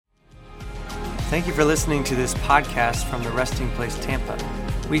Thank you for listening to this podcast from the Resting Place Tampa.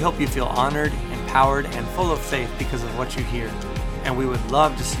 We hope you feel honored, empowered, and full of faith because of what you hear. And we would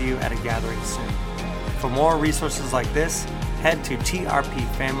love to see you at a gathering soon. For more resources like this, head to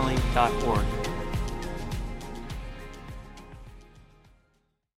trpfamily.org.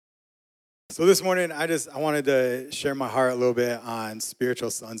 So this morning, I wanted to share my heart a little bit on spiritual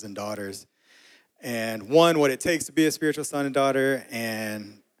sons and daughters. And one, what it takes to be a spiritual son and daughter.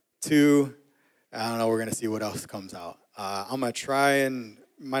 And two, I don't know, we're going to see what else comes out. I'm going to try, and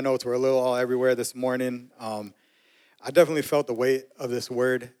my notes were a little all everywhere this morning. I definitely felt the weight of this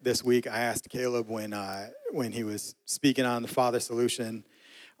word this week. I asked Caleb when he was speaking on the Father Solution.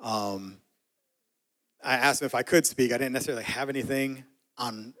 I asked him if I could speak. I didn't necessarily have anything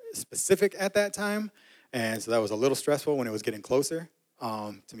on specific at that time, and so that was a little stressful when it was getting closer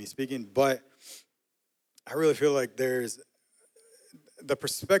to me speaking. But I really feel like there's the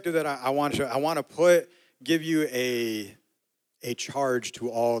perspective that I want to show. I want to give you a charge to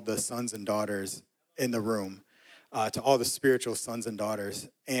all the sons and daughters in the room, to all the spiritual sons and daughters.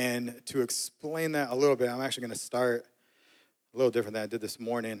 And to explain that a little bit, I'm actually going to start a little different than I did this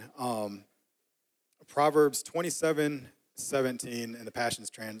morning. Proverbs 27:17 in the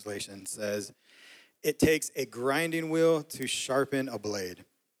Passions Translation says, "It takes a grinding wheel to sharpen a blade.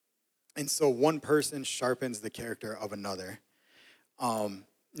 And so one person sharpens the character of another."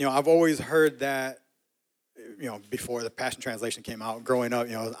 I've always heard that, before the Passion Translation came out, growing up,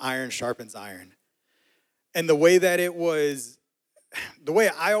 iron sharpens iron. And the way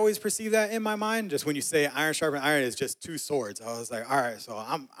I always perceive that in my mind, just when you say iron sharpens iron, is just two swords. I was like, all right, so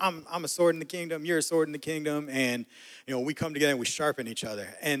I'm a sword in the kingdom, you're a sword in the kingdom, and we come together and we sharpen each other.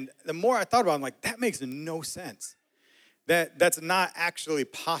 And the more I thought about it, I'm like, that makes no sense. That's not actually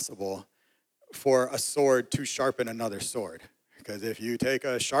possible for a sword to sharpen another sword. Because if you take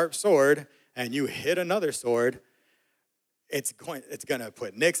a sharp sword and you hit another sword, it's going to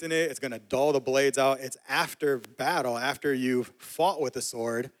put nicks in it. It's going to dull the blades out. It's after battle, after you've fought with the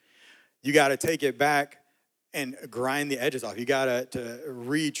sword, you got to take it back and grind the edges off. You got to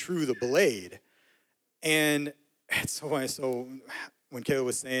re-true the blade. And it's so funny. So when Caleb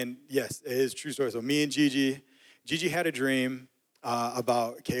was saying, yes, it is a true story. So me and Gigi had a dream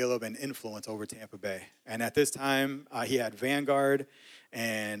about Caleb and influence over Tampa Bay. And at this time, he had Vanguard,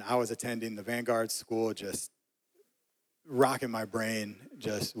 and I was attending the Vanguard school, just rocking my brain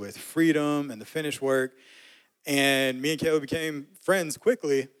just with freedom and the finished work. And me and Caleb became friends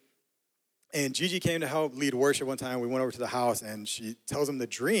quickly. And Gigi came to help lead worship one time. We went over to the house, and she tells him the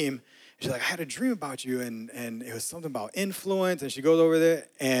dream. She's like, I had a dream about you, and it was something about influence. And she goes over there,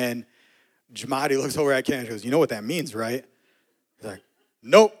 and Jamadi looks over at Ken and she goes, you know what that means, right? He's like,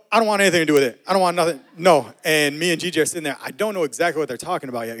 nope, I don't want anything to do with it. I don't want nothing. No. And me and Gigi are sitting there. I don't know exactly what they're talking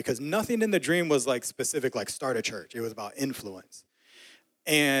about yet because nothing in the dream was like specific, like start a church. It was about influence.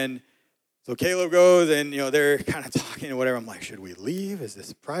 And so Caleb goes and, they're kind of talking and whatever. I'm like, should we leave? Is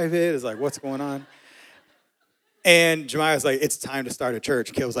this private? Is like, what's going on? And Jemiah's like, it's time to start a church.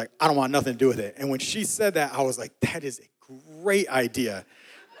 And Caleb's like, I don't want nothing to do with it. And when she said that, I was like, that is a great idea.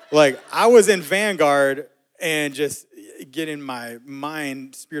 Like, I was in Vanguard and just getting my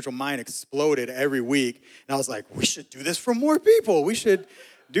spiritual mind exploded every week. And I was like, we should do this for more people. We should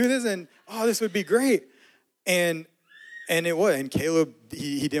do this, and this would be great. And it was. And Caleb,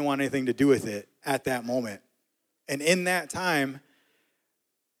 he didn't want anything to do with it at that moment. And in that time,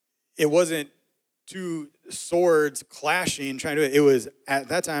 it wasn't two swords clashing, trying to do it. It was, at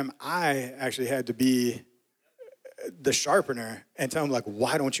that time, I actually had to be the sharpener and tell him, like,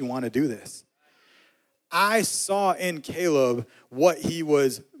 why don't you want to do this? I saw in Caleb what he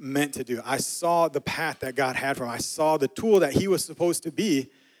was meant to do. I saw the path that God had for him. I saw the tool that he was supposed to be,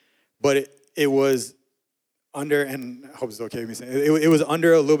 but it was under, and I hope it's okay with me saying it was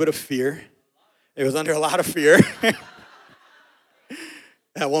under a little bit of fear. It was under a lot of fear.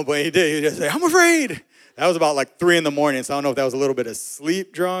 At one point he would just say, I'm afraid. That was about like 3 a.m, so I don't know if that was a little bit of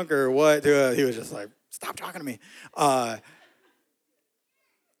sleep drunk or what. He was just like, stop talking to me.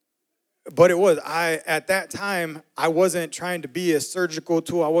 But it was, at that time, I wasn't trying to be a surgical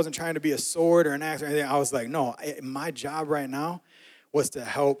tool. I wasn't trying to be a sword or an axe or anything. I was like, no, my job right now was to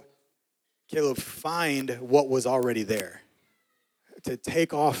help Caleb find what was already there, to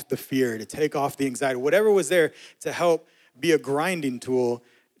take off the fear, to take off the anxiety, whatever was there, to help be a grinding tool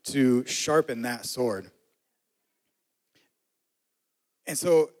to sharpen that sword. And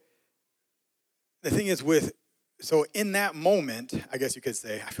so the thing is so in that moment, I guess you could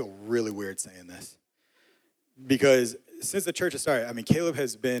say, I feel really weird saying this, because since the church has started, Caleb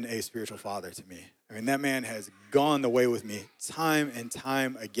has been a spiritual father to me. That man has gone the way with me time and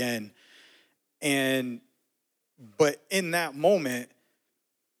time again. But in that moment,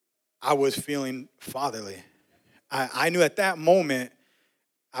 I was feeling fatherly. I knew at that moment,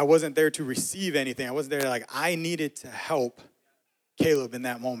 I wasn't there to receive anything. I wasn't there like, I needed to help Caleb in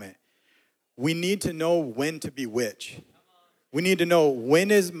that moment. We need to know when to be which. We need to know when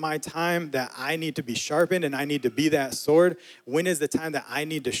is my time that I need to be sharpened and I need to be that sword. When is the time that I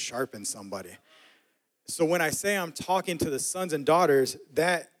need to sharpen somebody? So when I say I'm talking to the sons and daughters,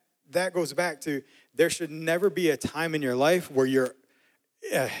 that goes back to there should never be a time in your life where you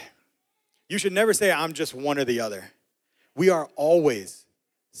should never say I'm just one or the other. We are always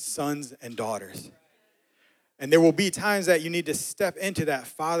sons and daughters. And there will be times that you need to step into that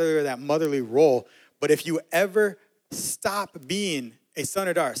father or that motherly role. But if you ever stop being a son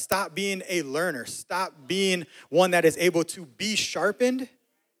or daughter, stop being a learner, stop being one that is able to be sharpened,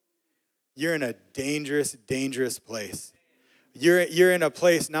 you're in a dangerous, dangerous place. You're in a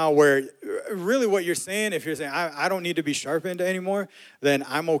place now where really what you're saying, if you're saying, I don't need to be sharpened anymore, then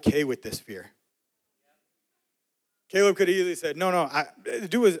I'm okay with this fear. Caleb could have easily said, no,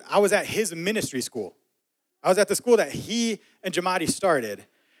 I was at his ministry school. I was at the school that he and Jamadi started.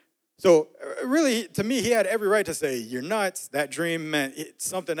 So really, to me, he had every right to say, you're nuts, that dream meant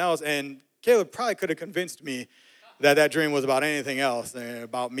something else. And Caleb probably could have convinced me that dream was about anything else,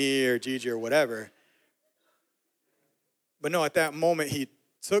 about me or Gigi or whatever. But no, at that moment, he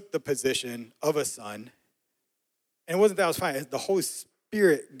took the position of a son. And it wasn't that I was fine. The Holy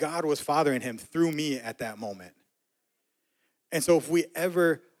Spirit, God was fathering him through me at that moment. And so if we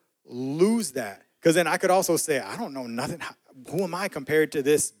ever lose that, because then I could also say, I don't know nothing. Who am I compared to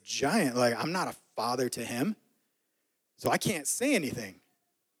this giant? Like, I'm not a father to him. So I can't say anything.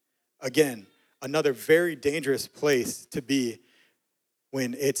 Again, another very dangerous place to be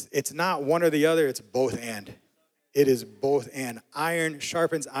when it's not one or the other, it's both and. It is both and. Iron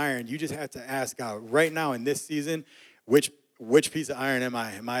sharpens iron. You just have to ask God right now in this season, which piece of iron am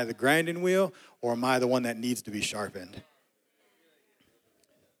I? Am I the grinding wheel or am I the one that needs to be sharpened?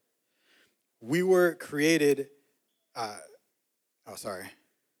 We were created,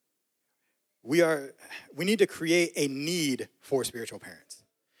 we need to create a need for spiritual parents.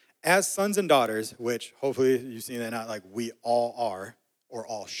 As sons and daughters, which hopefully you've seen that not like we all are, or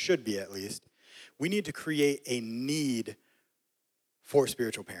all should be at least, we need to create a need for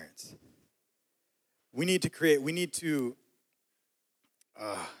spiritual parents.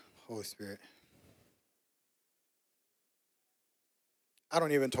 Holy Spirit. I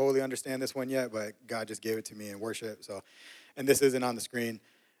don't even totally understand this one yet, but God just gave it to me in worship. So, and this isn't on the screen.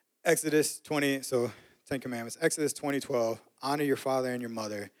 Exodus 20, so 10 Commandments. Exodus 20:12, honor your father and your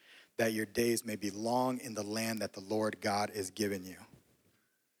mother, that your days may be long in the land that the Lord God is giving you.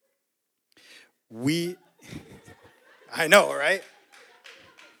 I know, right?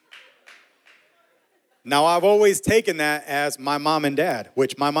 Now, I've always taken that as my mom and dad,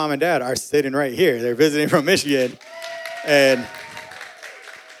 which my mom and dad are sitting right here. They're visiting from Michigan. And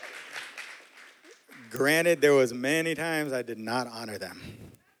granted, there was many times I did not honor them.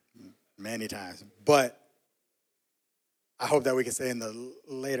 Many times. But I hope that we can say in the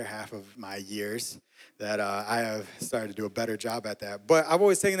later half of my years that I have started to do a better job at that. But I've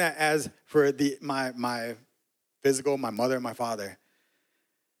always taken that as for my physical, my mother and my father.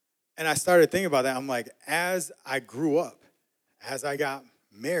 And I started thinking about that. I'm like, as I grew up, as I got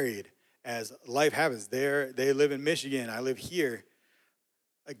married, as life happens, they live in Michigan, I live here.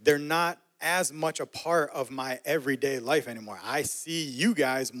 Like, they're not as much a part of my everyday life anymore. I see you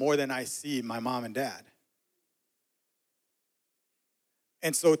guys more than I see my mom and dad.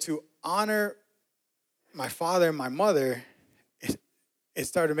 And so to honor my father and my mother, it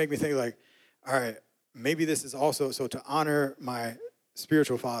started to make me think like, all right, maybe this is also, so to honor my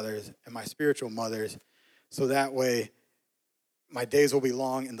spiritual fathers and my spiritual mothers, so that way my days will be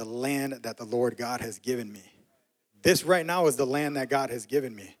long in the land that the Lord God has given me. This right now is the land that God has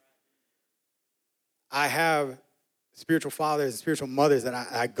given me. I have spiritual fathers and spiritual mothers that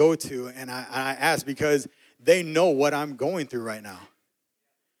I go to and I ask because they know what I'm going through right now.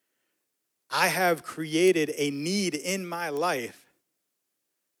 I have created a need in my life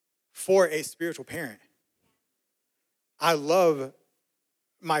for a spiritual parent. I love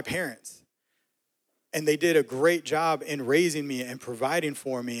my parents. And they did a great job in raising me and providing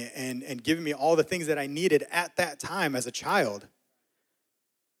for me and giving me all the things that I needed at that time as a child.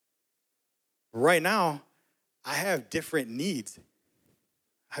 Right now, I have different needs.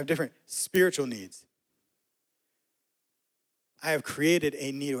 I have different spiritual needs. I have created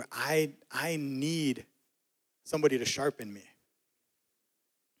a need where I need somebody to sharpen me.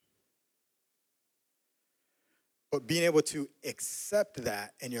 But being able to accept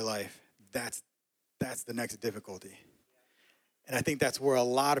that in your life, that's the next difficulty. And I think that's where a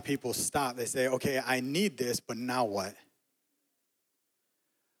lot of people stop. They say, okay, I need this, but now what?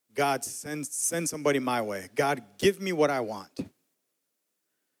 God, send somebody my way. God, give me what I want.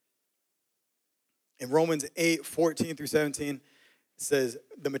 In Romans 8:14-17, it says,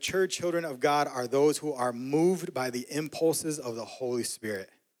 the mature children of God are those who are moved by the impulses of the Holy Spirit.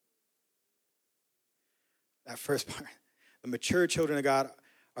 That first part. The mature children of God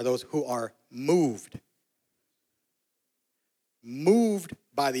are those who are moved. Moved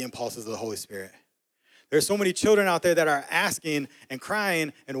by the impulses of the Holy Spirit. There's so many children out there that are asking and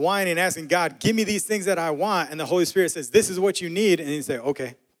crying and whining and asking God, give me these things that I want. And the Holy Spirit says, this is what you need. And you say,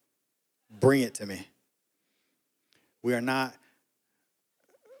 okay, bring it to me. We are not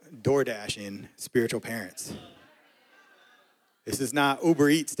door dashing spiritual parents. This is not Uber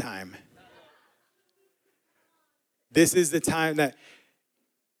Eats time. This is the time that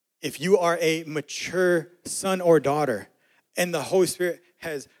if you are a mature son or daughter and the Holy Spirit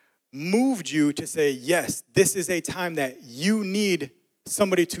has moved you to say, yes, this is a time that you need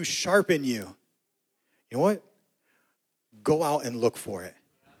somebody to sharpen you. You know what? Go out and look for it.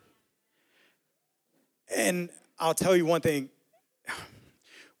 And I'll tell you one thing.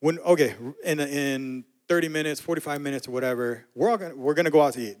 In 30 minutes, 45 minutes, or whatever, we're going to go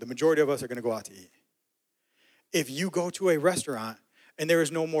out to eat. The majority of us are going to go out to eat. If you go to a restaurant and there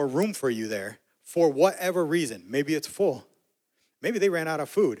is no more room for you there for whatever reason, maybe it's full. Maybe they ran out of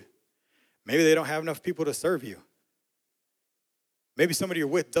food. Maybe they don't have enough people to serve you. Maybe somebody you're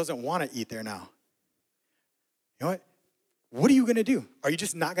with doesn't want to eat there now. You know what? What are you going to do? Are you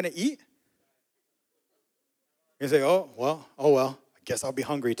just not going to eat? You're going to say, oh, well, I guess I'll be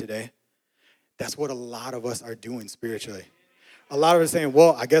hungry today. That's what a lot of us are doing spiritually. A lot of us saying,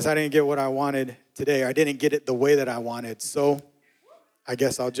 well, I guess I didn't get what I wanted today. I didn't get it the way that I wanted. So I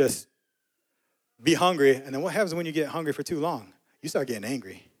guess I'll just be hungry. And then what happens when you get hungry for too long? You start getting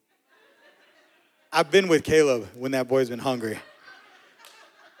angry. I've been with Caleb when that boy's been hungry.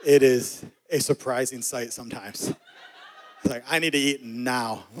 It is a surprising sight sometimes. It's like, I need to eat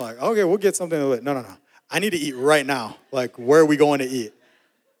now. I'm like, okay, we'll get something. No. I need to eat right now. Like, where are we going to eat?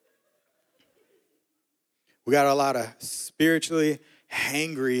 We got a lot of spiritually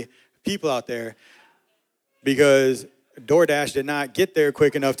hangry people out there because DoorDash did not get there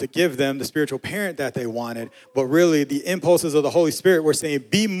quick enough to give them the spiritual parent that they wanted. But really, the impulses of the Holy Spirit were saying,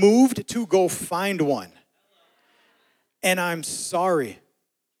 be moved to go find one. And I'm sorry.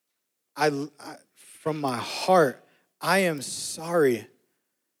 I from my heart, I am sorry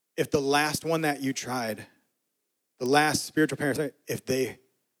if the last one that you tried, the last spiritual parent, if they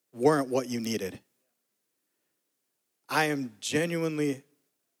weren't what you needed. I am genuinely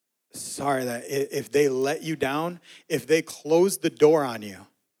sorry that if they let you down, if they close the door on you,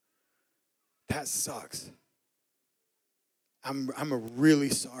 that sucks. I'm really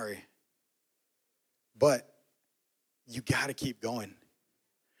sorry. But you got to keep going.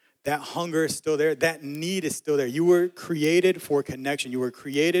 That hunger is still there. That need is still there. You were created for connection. You were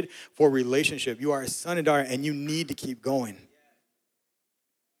created for relationship. You are a son and daughter, and you need to keep going.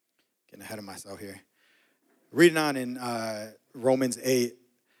 Getting ahead of myself here. Reading on in Romans 8,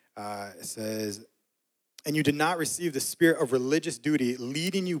 it says, and you did not receive the spirit of religious duty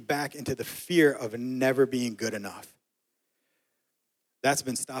leading you back into the fear of never being good enough. That's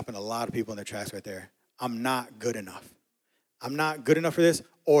been stopping a lot of people in their tracks right there. I'm not good enough. I'm not good enough for this.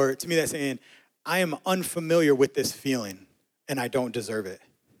 Or to me, that's saying, I am unfamiliar with this feeling and I don't deserve it.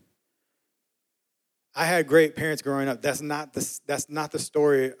 I had great parents growing up. That's not the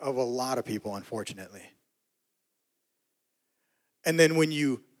story of a lot of people, unfortunately. And then when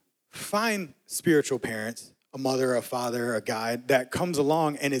you find spiritual parents, a mother, a father, a guide that comes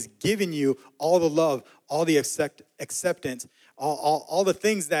along and is giving you all the love, all the acceptance, all the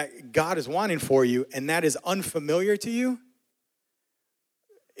things that God is wanting for you, and that is unfamiliar to you,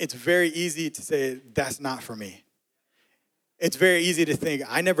 it's very easy to say, that's not for me. It's very easy to think,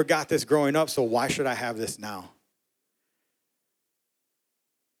 I never got this growing up, so why should I have this now?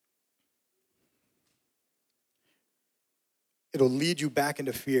 It'll lead you back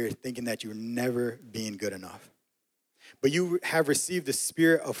into fear, thinking that you're never being good enough. But you have received the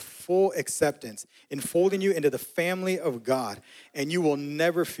spirit of full acceptance, enfolding you into the family of God, and you will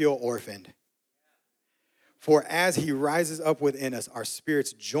never feel orphaned. For as he rises up within us, our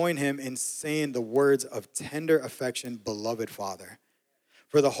spirits join him in saying the words of tender affection, beloved Father.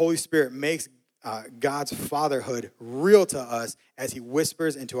 For the Holy Spirit makes God's fatherhood real to us as he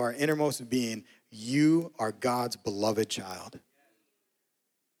whispers into our innermost being, you are God's beloved child.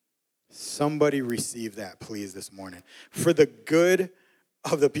 Somebody receive that, please, this morning. For the good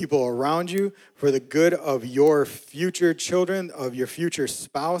of the people around you, for the good of your future children, of your future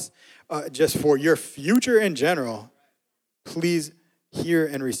spouse, just for your future in general, please hear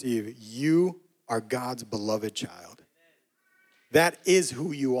and receive. You are God's beloved child. That is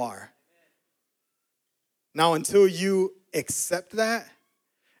who you are. Now, until you accept that,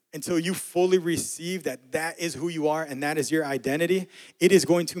 until you fully receive that that is who you are and that is your identity, it is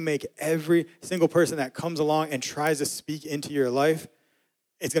going to make every single person that comes along and tries to speak into your life,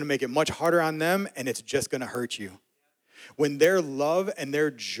 it's going to make it much harder on them, and it's just going to hurt you. When their love and their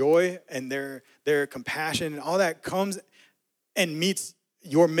joy and their compassion and all that comes and meets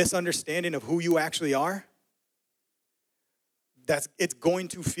your misunderstanding of who you actually are, it's going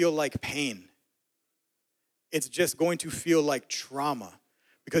to feel like pain. It's just going to feel like trauma,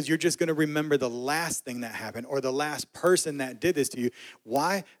 because you're just going to remember the last thing that happened or the last person that did this to you.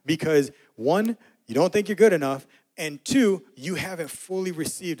 Why? Because one, you don't think you're good enough, and two, you haven't fully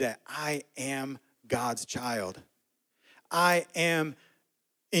received that I am God's child. I am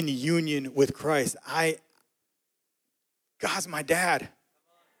in union with Christ. God's my dad.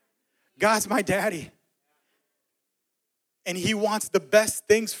 God's my daddy. And he wants the best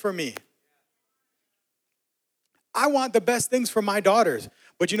things for me. I want the best things for my daughters.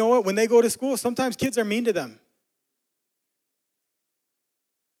 But you know what? When they go to school, sometimes kids are mean to them.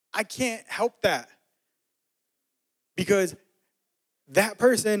 I can't help that. Because that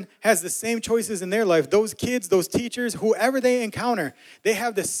person has the same choices in their life. Those kids, those teachers, whoever they encounter, they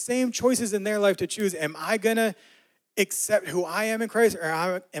have the same choices in their life to choose. Am I going to accept who I am in Christ,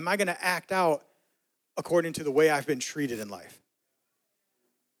 or am I going to act out according to the way I've been treated in life?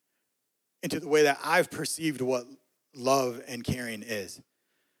 Into the way that I've perceived what love and caring is.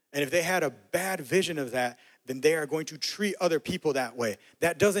 And if they had a bad vision of that, then they are going to treat other people that way.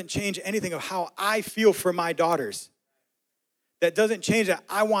 That doesn't change anything of how I feel for my daughters. That doesn't change that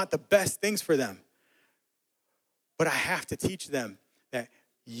I want the best things for them. But I have to teach them that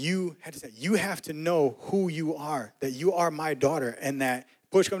you have to know who you are, that you are my daughter, and that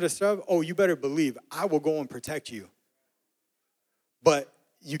push comes to shove, you better believe I will go and protect you. But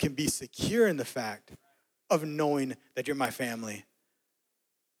you can be secure in the fact of knowing that you're my family.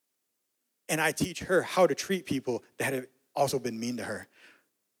 And I teach her how to treat people that have also been mean to her.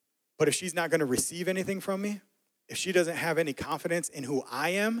 But if she's not going to receive anything from me, if she doesn't have any confidence in who I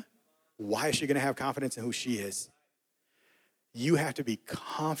am, why is she going to have confidence in who she is? You have to be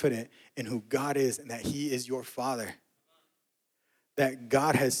confident in who God is and that he is your father. That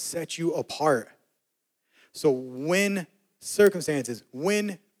God has set you apart. So when circumstances,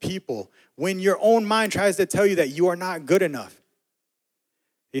 when people, when your own mind tries to tell you that you are not good enough,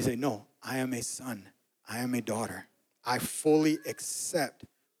 you say, no, I am a son. I am a daughter. I fully accept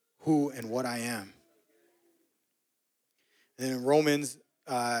who and what I am. And then in Romans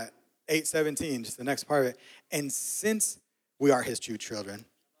 8:17, just the next part of it, and since we are his true children,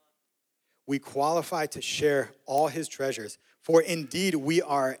 we qualify to share all his treasures, for indeed we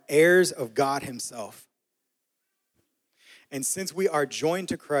are heirs of God himself. And since we are joined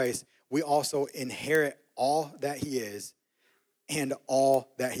to Christ, we also inherit all that he is and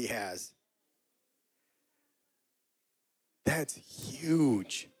all that he has. That's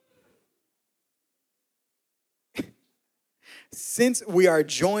huge. Since we are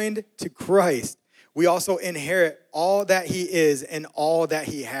joined to Christ, we also inherit all that he is and all that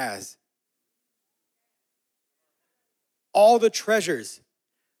he has. All the treasures,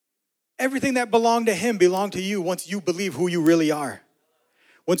 everything that belonged to him belonged to you once you believe who you really are.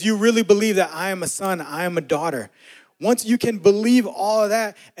 Once you really believe that I am a son, I am a daughter. Once you can believe all of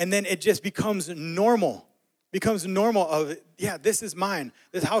that, and then it just becomes normal. Becomes normal of, yeah, this is mine.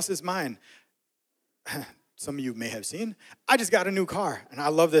 This house is mine. Some of you may have seen, I just got a new car, and I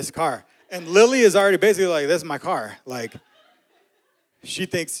love this car. And Lily is already basically like, this is my car. Like, she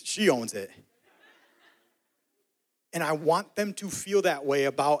thinks she owns it. And I want them to feel that way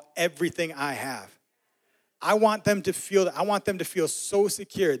about everything I have. I want them to feel so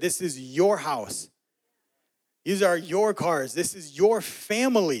secure. This is your house. These are your cars. This is your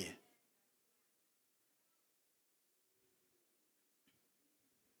family.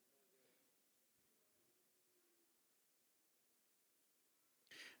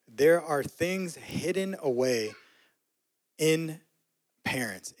 There are things hidden away in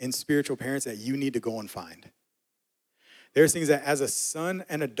parents, in spiritual parents, that you need to go and find. There's things that as a son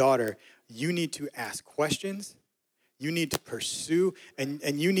and a daughter, you need to ask questions, you need to pursue, and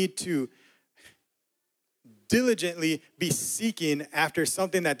you need to diligently be seeking after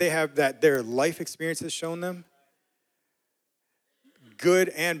something that they have, that their life experience has shown them, good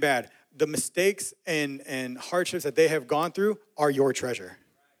and bad. The mistakes and hardships that they have gone through are your treasure.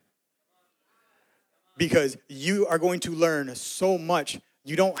 because you are going to learn so much.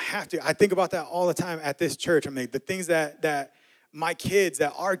 You don't have to. I think about that all the time at this church. I mean, the things that my kids,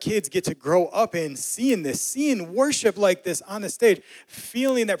 that our kids get to grow up in, seeing worship like this on the stage,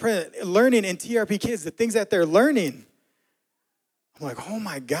 feeling that presence, learning in TRP Kids, the things that they're learning. I'm like, oh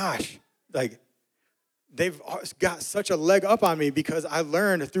my gosh, like they've got such a leg up on me because I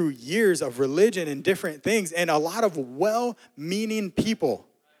learned through years of religion and different things and a lot of well-meaning people.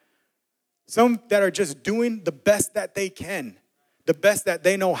 Some that are just doing the best that they can, the best that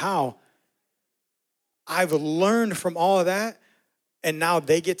they know how. I've learned from all of that, and now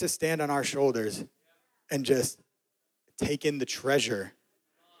they get to stand on our shoulders and just take in the treasure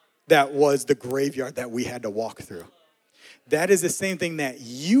that was the graveyard that we had to walk through. That is the same thing that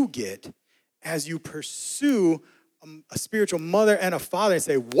you get as you pursue a spiritual mother and a father and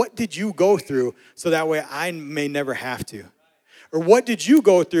say, what did you go through so that way I may never have to? Or what did you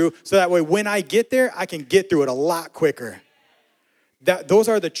go through so that way when I get there, I can get through it a lot quicker? Those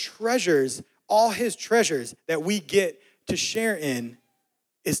are the treasures, all his treasures that we get to share in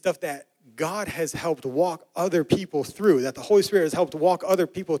is stuff that God has helped walk other people through, that the Holy Spirit has helped walk other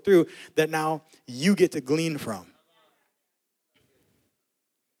people through, that now you get to glean from.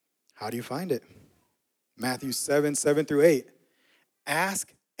 How do you find it? Matthew 7:7-8.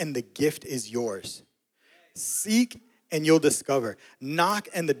 Ask and the gift is yours. Seek and you'll discover. Knock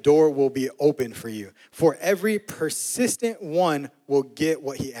and the door will be open for you. For every persistent one will get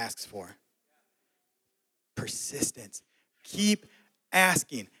what he asks for. Persistence. Keep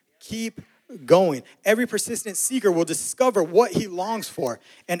asking. Keep going. Every persistent seeker will discover what he longs for.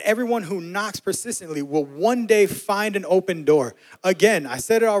 And everyone who knocks persistently will one day find an open door. Again, I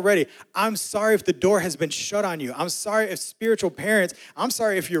said it already. I'm sorry if the door has been shut on you. I'm sorry if spiritual parents, I'm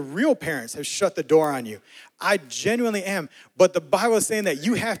sorry if your real parents have shut the door on you. I genuinely am. But the Bible is saying that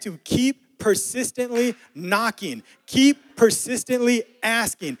you have to keep persistently knocking. Keep persistently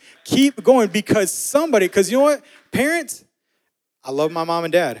asking. Keep going because you know what? Parents, I love my mom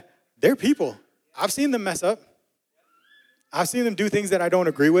and dad. They're people. I've seen them mess up. I've seen them do things that I don't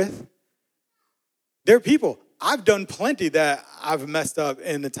agree with. They're people. I've done plenty that I've messed up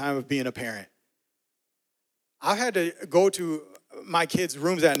in the time of being a parent. I've had to go to my kids'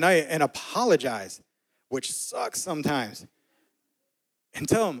 rooms at night and apologize, which sucks sometimes, and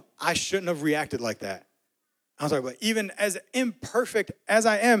tell them I shouldn't have reacted like that. I was like, but even as imperfect as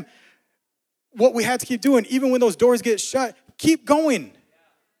I am, what we have to keep doing, even when those doors get shut, keep going.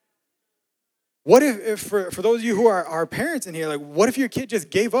 What if for those of you who are parents in here, like, what if your kid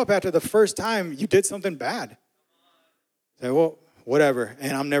just gave up after the first time you did something bad? Say, well, whatever,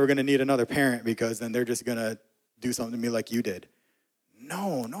 and I'm never going to need another parent because then they're just going to do something to me like you did.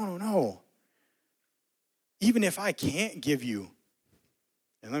 No. Even if I can't give you,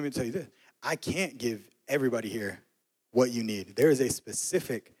 and let me tell you this, I can't give everybody here what you need. There is a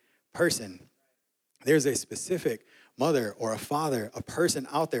specific person. There's a specific mother or a father, a person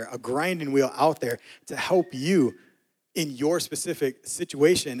out there, a grinding wheel out there to help you in your specific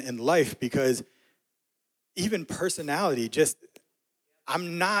situation in life, because even personality,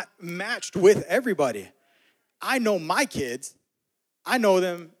 I'm not matched with everybody. I know my kids. I know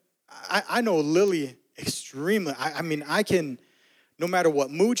them. I know Lily extremely. I can, no matter what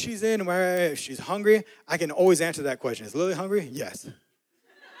mood she's in, no matter if she's hungry, I can always answer that question. Is Lily hungry? Yes.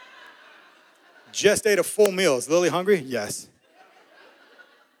 Just ate a full meal. Is Lily hungry? Yes.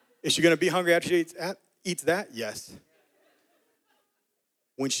 Is she going to be hungry after she eats that? Yes.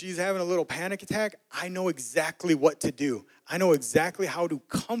 When she's having a little panic attack, I know exactly what to do. I know exactly how to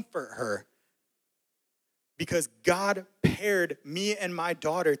comfort her because God paired me and my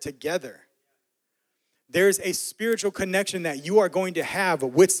daughter together. There's a spiritual connection that you are going to have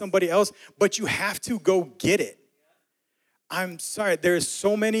with somebody else, but you have to go get it. I'm sorry, there's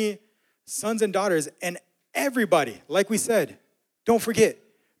so many sons and daughters, and everybody, like we said, don't forget,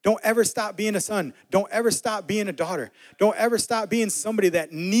 don't ever stop being a son. Don't ever stop being a daughter. Don't ever stop being somebody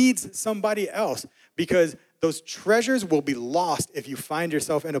that needs somebody else, because those treasures will be lost if you find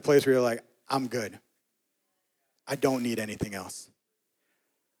yourself in a place where you're like, I'm good. I don't need anything else.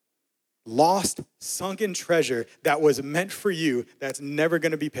 Lost, sunken treasure that was meant for you that's never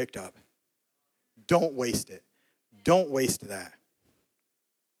going to be picked up. Don't waste it. Don't waste that.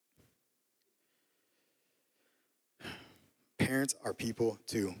 Parents are people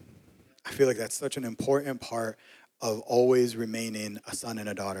too. I feel like that's such an important part of always remaining a son and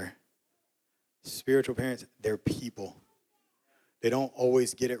a daughter. Spiritual parents, they're people. They don't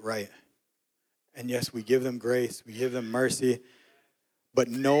always get it right. And yes, we give them grace, we give them mercy, but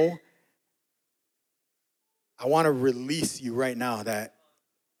no, I want to release you right now that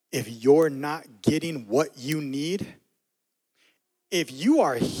if you're not getting what you need, if you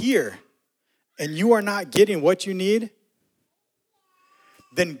are here and you are not getting what you need,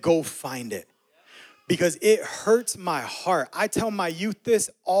 then go find it. Because it hurts my heart. I tell my youth this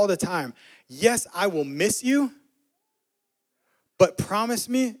all the time. Yes, I will miss you, but promise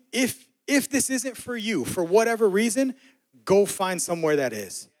me, if this isn't for you, for whatever reason, go find somewhere that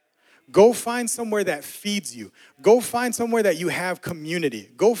is. Go find somewhere that feeds you. Go find somewhere that you have community.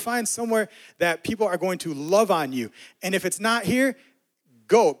 Go find somewhere that people are going to love on you. And if it's not here,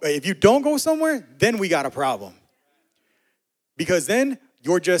 go. If you don't go somewhere, then we got a problem. Because then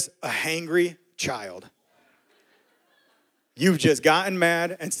you're just a hangry child. You've just gotten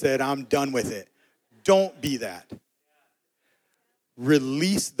mad and said, I'm done with it. Don't be that.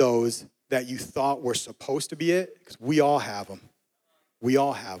 Release those that you thought were supposed to be it, because we all have them. We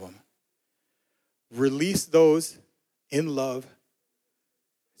all have them. Release those in love.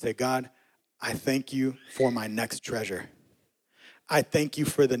 Say, God, I thank you for my next treasure. I thank you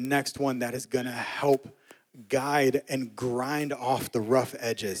for the next one that is going to help guide and grind off the rough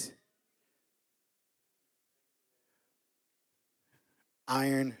edges.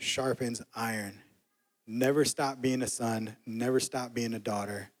 Iron sharpens iron. Never stop being a son. Never stop being a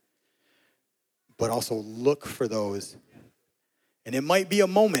daughter. But also look for those. And it might be a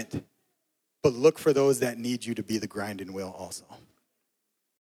moment, but look for those that need you to be the grinding wheel also.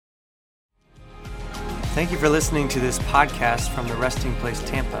 Thank you for listening to this podcast from the Resting Place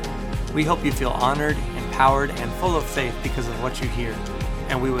Tampa. We hope you feel honored, empowered, and full of faith because of what you hear.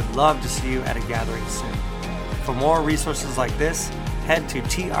 And we would love to see you at a gathering soon. For more resources like this, head to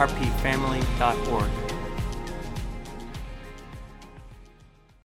trpfamily.org.